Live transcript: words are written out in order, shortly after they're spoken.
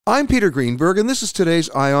I'm Peter Greenberg, and this is today's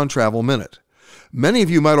Eye on Travel Minute. Many of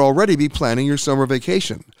you might already be planning your summer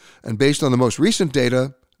vacation, and based on the most recent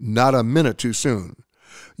data, not a minute too soon.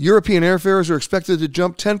 European airfares are expected to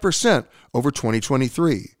jump 10% over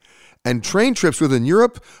 2023, and train trips within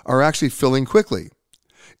Europe are actually filling quickly.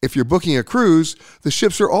 If you're booking a cruise, the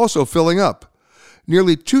ships are also filling up.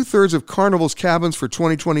 Nearly two-thirds of Carnival's cabins for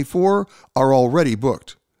 2024 are already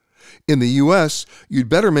booked. In the U.S., you'd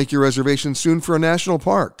better make your reservations soon for a national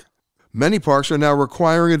park. Many parks are now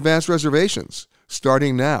requiring advance reservations,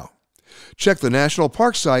 starting now. Check the national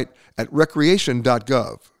park site at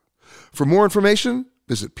recreation.gov. For more information,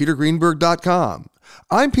 visit petergreenberg.com.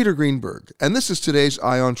 I'm Peter Greenberg, and this is today's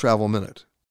Eye on Travel Minute.